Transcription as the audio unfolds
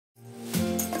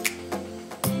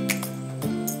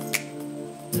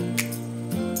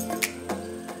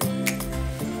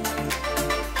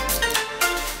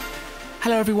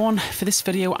Hello everyone, for this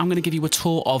video I'm going to give you a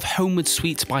tour of Homewood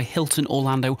Suites by Hilton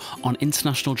Orlando on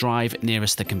International Drive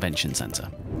nearest the convention centre.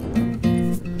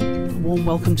 A warm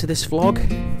welcome to this vlog.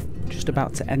 Just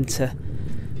about to enter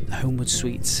the Homewood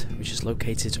Suites, which is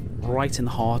located right in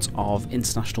the heart of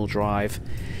International Drive.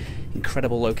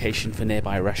 Incredible location for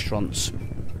nearby restaurants.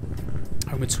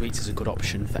 Homewood Suites is a good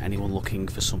option for anyone looking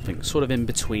for something sort of in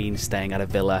between staying at a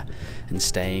villa and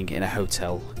staying in a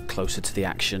hotel closer to the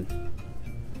action.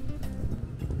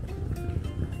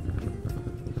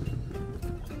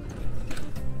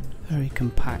 Very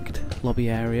compact lobby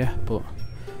area, but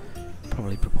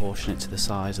probably proportionate to the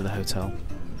size of the hotel.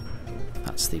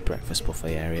 That's the breakfast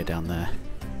buffet area down there.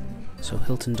 So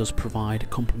Hilton does provide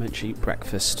complimentary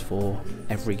breakfast for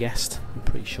every guest. I'm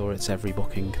pretty sure it's every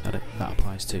booking that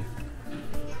applies to.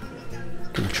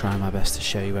 Gonna try my best to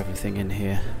show you everything in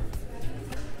here.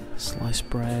 Sliced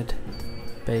bread,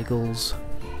 bagels,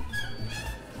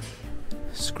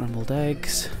 scrambled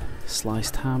eggs,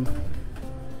 sliced ham,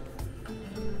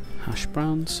 hash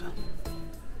browns.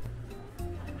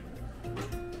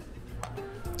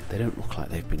 They don't look like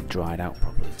they've been dried out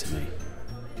properly to me.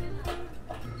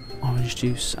 Orange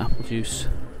juice, apple juice,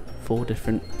 4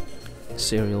 different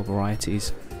cereal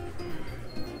varieties.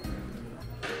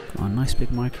 Got a nice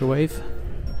big microwave.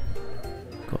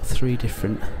 Got 3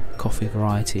 different coffee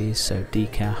varieties, so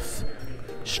decaf,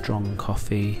 strong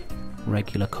coffee,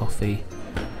 regular coffee.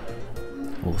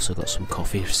 Also got some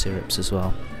coffee syrups as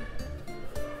well.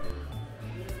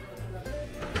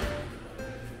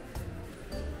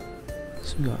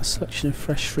 So we've got a selection of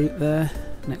fresh fruit there,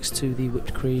 next to the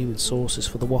whipped cream and sauces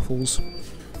for the waffles.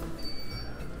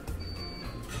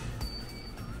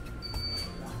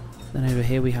 Then over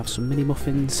here we have some mini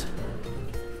muffins,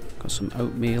 got some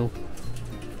oatmeal,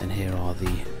 and here are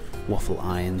the waffle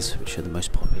irons, which are the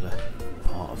most popular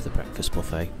part of the breakfast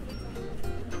buffet.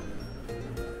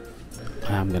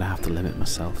 I am going to have to limit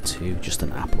myself to just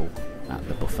an apple at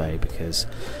the buffet because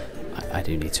I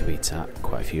do need to eat at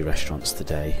quite a few restaurants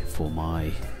today for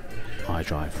my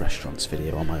iDrive restaurants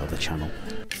video on my other channel.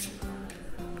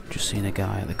 Just seen a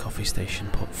guy at the coffee station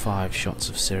put 5 shots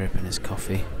of syrup in his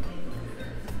coffee.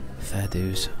 Fair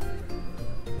dues.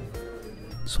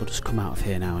 So I'll just come out of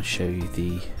here now and show you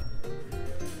the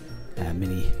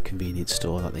mini convenience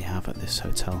store that they have at this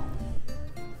hotel.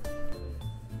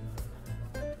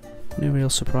 No real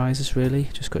surprises really,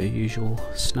 just got your usual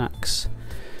snacks,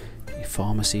 your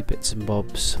pharmacy bits and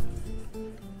bobs.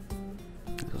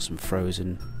 Got some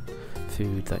frozen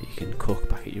food that you can cook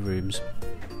back at your rooms.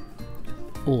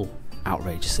 All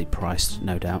outrageously priced,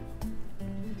 no doubt.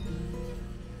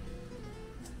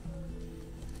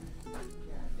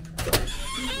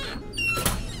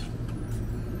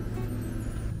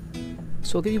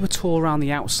 So I'll give you a tour around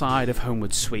the outside of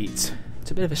Homewood Suites.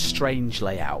 It's a bit of a strange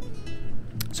layout.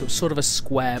 So it's sort of a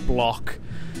square block,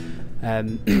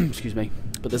 excuse me,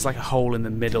 but there's like a hole in the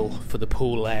middle for the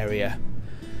pool area.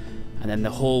 And then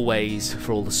the hallways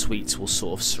for all the suites will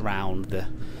sort of surround the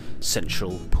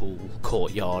central pool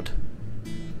courtyard.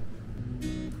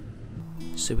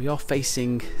 So we are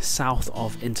facing south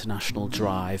of International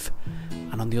Drive,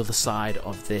 and on the other side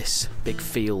of this big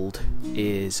field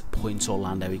is Point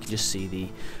Orlando. You can just see the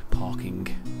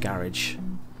parking garage.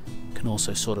 You can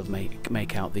also sort of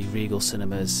make out the Regal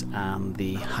Cinemas and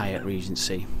the Hyatt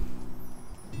Regency.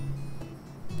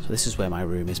 So this is where my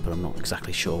room is, but I'm not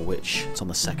exactly sure which. It's on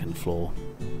the 2nd floor.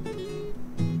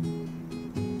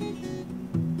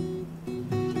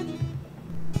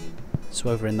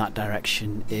 So over in that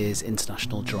direction is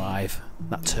International Drive.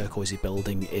 That turquoisey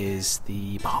building is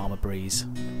the Bahama Breeze.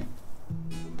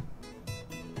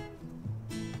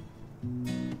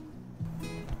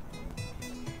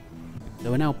 So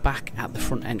we're now back at the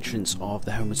front entrance of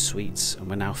the Homewood Suites, and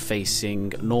we're now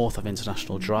facing north of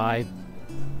International Drive.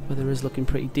 Weather is looking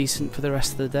pretty decent for the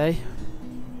rest of the day,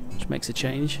 which makes a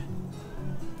change.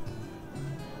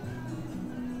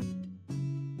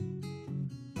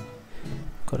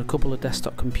 Got a couple of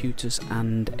desktop computers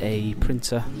and a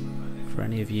printer for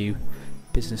any of you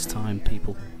business time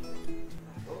people.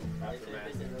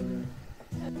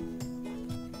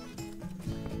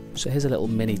 So here's a little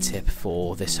mini tip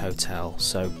for this hotel.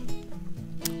 So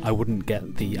I wouldn't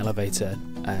get the elevator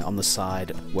on the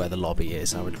side where the lobby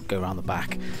is. I would go around the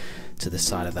back to the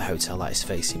side of the hotel that is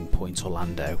facing Point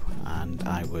Orlando, and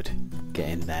I would get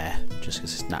in there just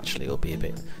because naturally it'll be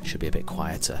should be a bit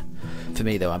quieter. For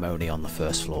me though, I'm only on the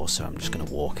 1st floor, so I'm just going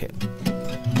to walk it.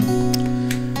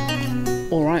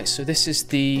 Alright, so this is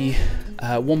the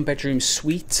 1-bedroom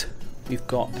suite. We've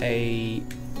got a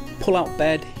pull-out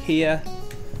bed here,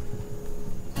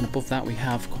 and above that we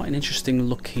have quite an interesting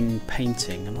looking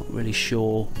painting. I'm not really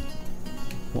sure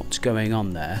what's going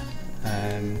on there.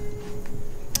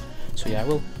 So yeah,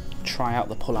 we'll try out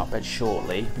the pull-out bed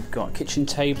shortly. We've got a kitchen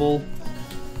table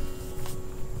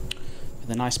with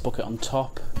a nice bucket on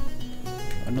top.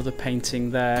 Another painting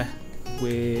there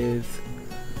with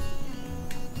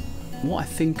what I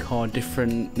think are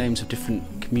different names of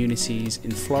different communities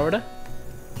in Florida.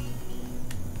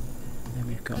 Then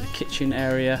we've got a kitchen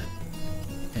area,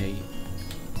 a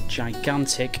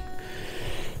gigantic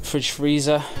fridge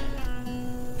freezer.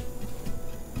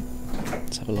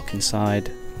 Let's have a look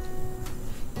inside.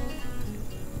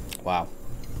 Wow.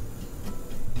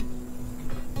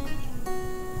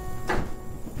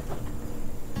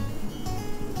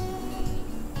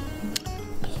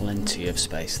 Plenty of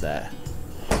space there.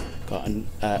 Got an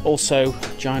also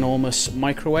ginormous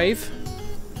microwave.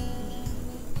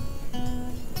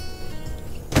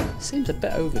 Seems a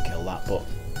bit overkill that, but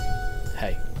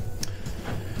hey.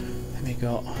 Then we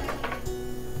got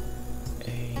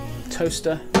a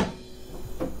toaster.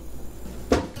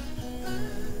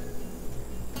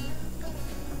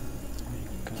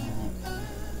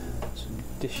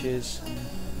 Dishes,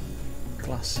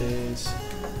 glasses,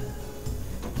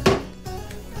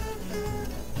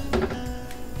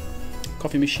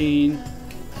 coffee machine,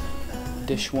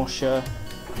 dishwasher.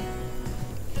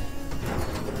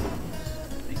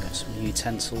 We've got some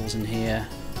utensils in here.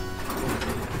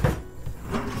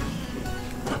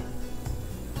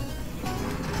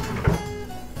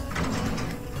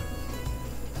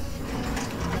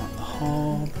 Got the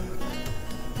hob.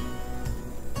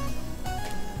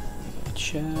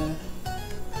 Chair.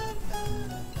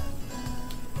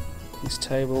 This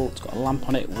table, it's got a lamp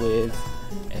on it with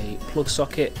a plug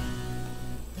socket.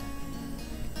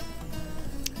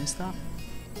 Is that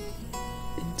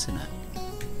internet?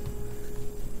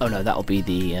 Oh no, that'll be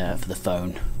the for the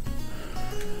phone.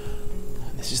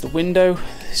 This is the window.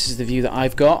 This is the view that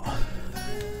I've got.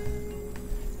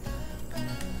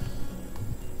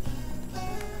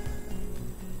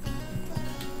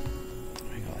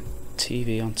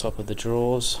 TV on top of the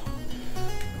drawers.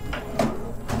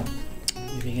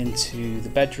 Moving into the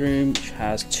bedroom, which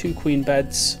has 2 queen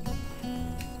beds,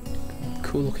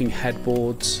 cool looking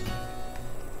headboards.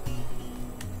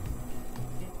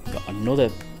 Got another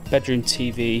bedroom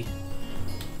TV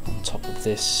on top of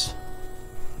this.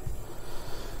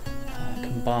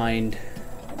 Combined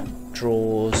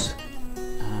drawers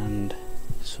and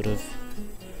sort of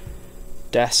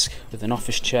desk with an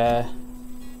office chair.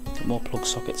 More plug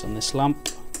sockets on this lamp.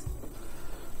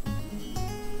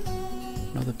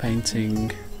 Another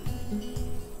painting.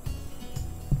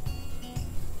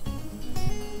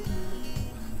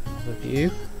 Another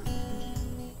view.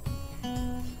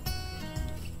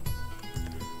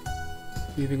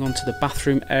 Moving on to the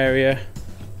bathroom area.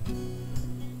 A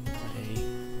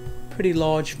pretty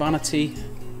large vanity.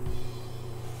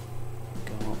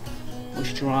 Got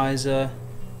moisturiser,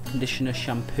 conditioner,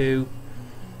 shampoo.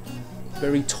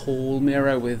 Very tall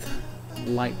mirror with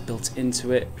light built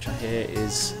into it, which I hear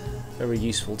is very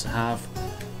useful to have.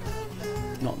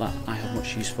 Not that I have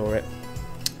much use for it.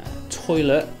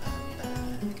 Toilet.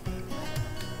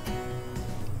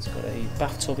 It's got a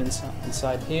bathtub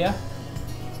inside here.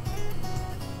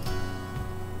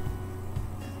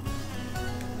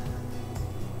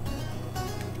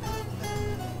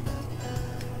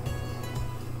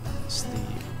 It's a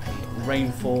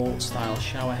rainfall style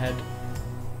shower head.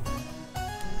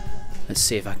 Let's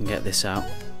see if I can get this out.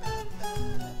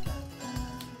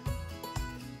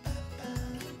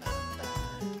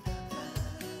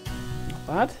 Not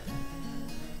bad.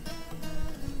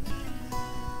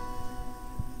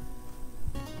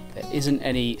 There isn't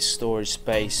any storage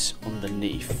space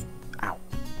underneath. Ow.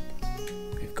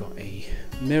 We've got a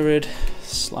mirrored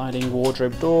sliding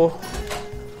wardrobe door.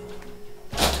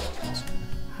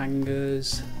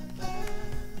 Hangers.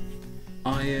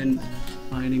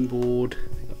 Ironing board.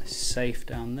 Safe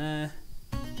down there,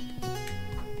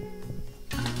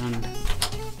 and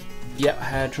yep,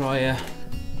 hairdryer.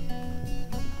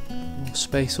 More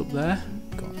space up there.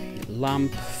 Got a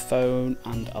lamp, phone,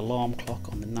 and alarm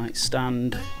clock on the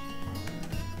nightstand.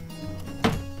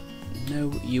 No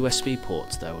USB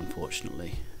ports though,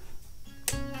 unfortunately.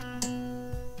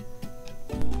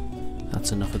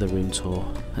 That's enough of the room tour.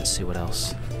 Let's see what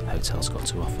else the hotel's got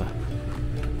to offer.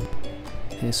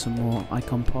 Here's some more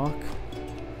Icon Park.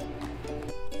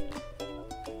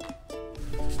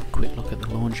 Quick look at the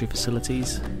laundry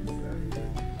facilities.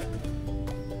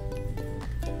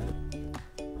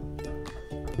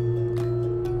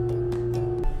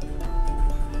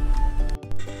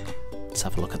 Let's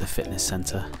have a look at the fitness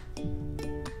centre.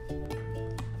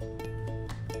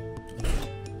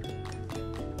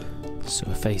 So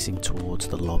we're facing towards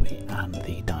the lobby and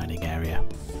the dining area.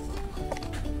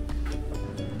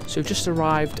 So we've just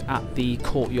arrived at the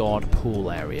courtyard pool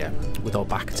area with our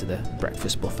back to the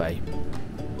breakfast buffet.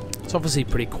 It's obviously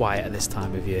pretty quiet at this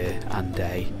time of year and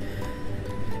day.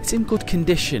 It's in good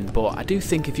condition, but I do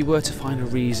think if you were to find a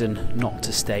reason not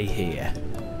to stay here,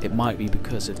 it might be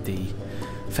because of the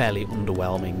fairly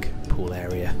underwhelming pool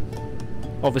area.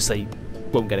 Obviously,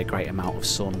 won't get a great amount of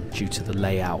sun due to the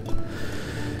layout.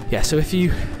 Yeah, so if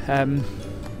you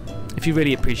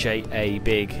really appreciate a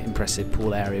big, impressive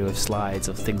pool area with slides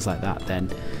or things like that, then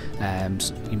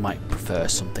you might prefer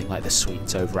something like the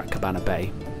suites over at Cabana Bay.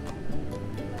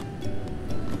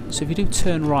 So if you do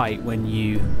turn right when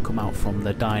you come out from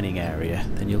the dining area,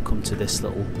 then you'll come to this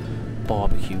little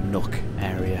barbecue nook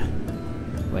area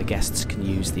where guests can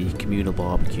use the communal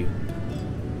barbecue.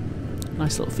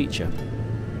 Nice little feature.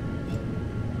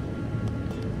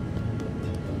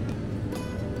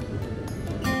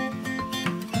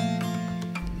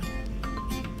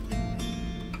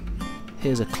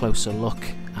 Here's a closer look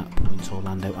at Point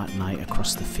Orlando at night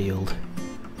across the field.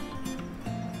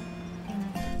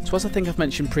 So as I think I've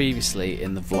mentioned previously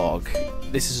in the vlog,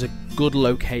 this is a good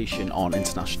location on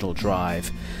International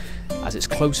Drive as it's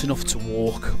close enough to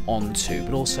walk onto,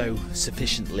 but also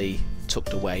sufficiently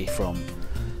tucked away from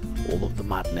all of the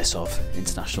madness of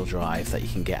International Drive that you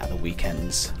can get at the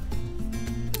weekends.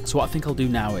 So what I think I'll do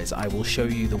now is I will show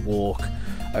you the walk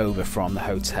over from the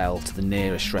hotel to the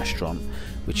nearest restaurant,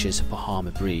 which is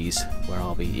Bahama Breeze, where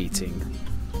I'll be eating.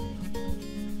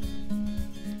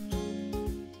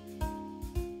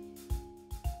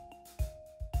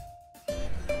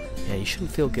 Yeah, you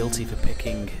shouldn't feel guilty for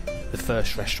picking the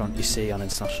first restaurant you see on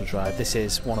International Drive. This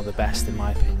is one of the best in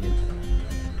my opinion.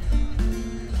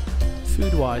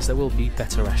 Food-wise, there will be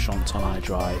better restaurants on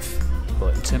iDrive,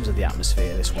 but in terms of the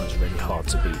atmosphere, this one is really hard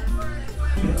to beat.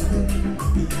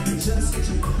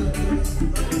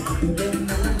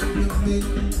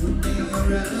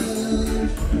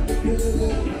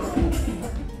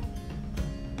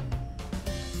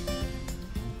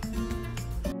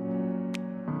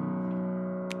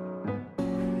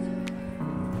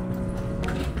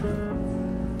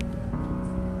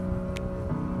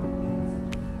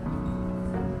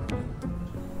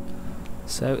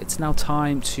 So it's now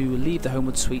time to leave the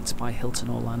Homewood Suites by Hilton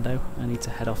Orlando. I need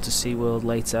to head off to SeaWorld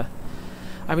later.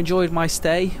 I've enjoyed my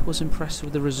stay, was impressed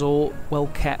with the resort, well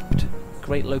kept,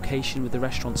 great location with the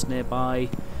restaurants nearby.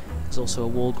 There's also a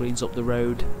Walgreens up the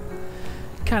road.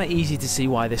 Kind of easy to see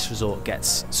why this resort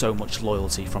gets so much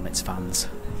loyalty from its fans.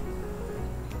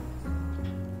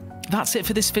 That's it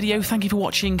for this video. Thank you for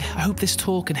watching. I hope this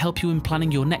tour can help you in planning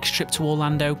your next trip to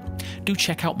Orlando. Do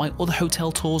check out my other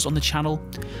hotel tours on the channel,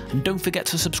 and don't forget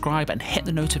to subscribe and hit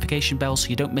the notification bell so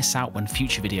you don't miss out when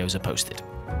future videos are posted.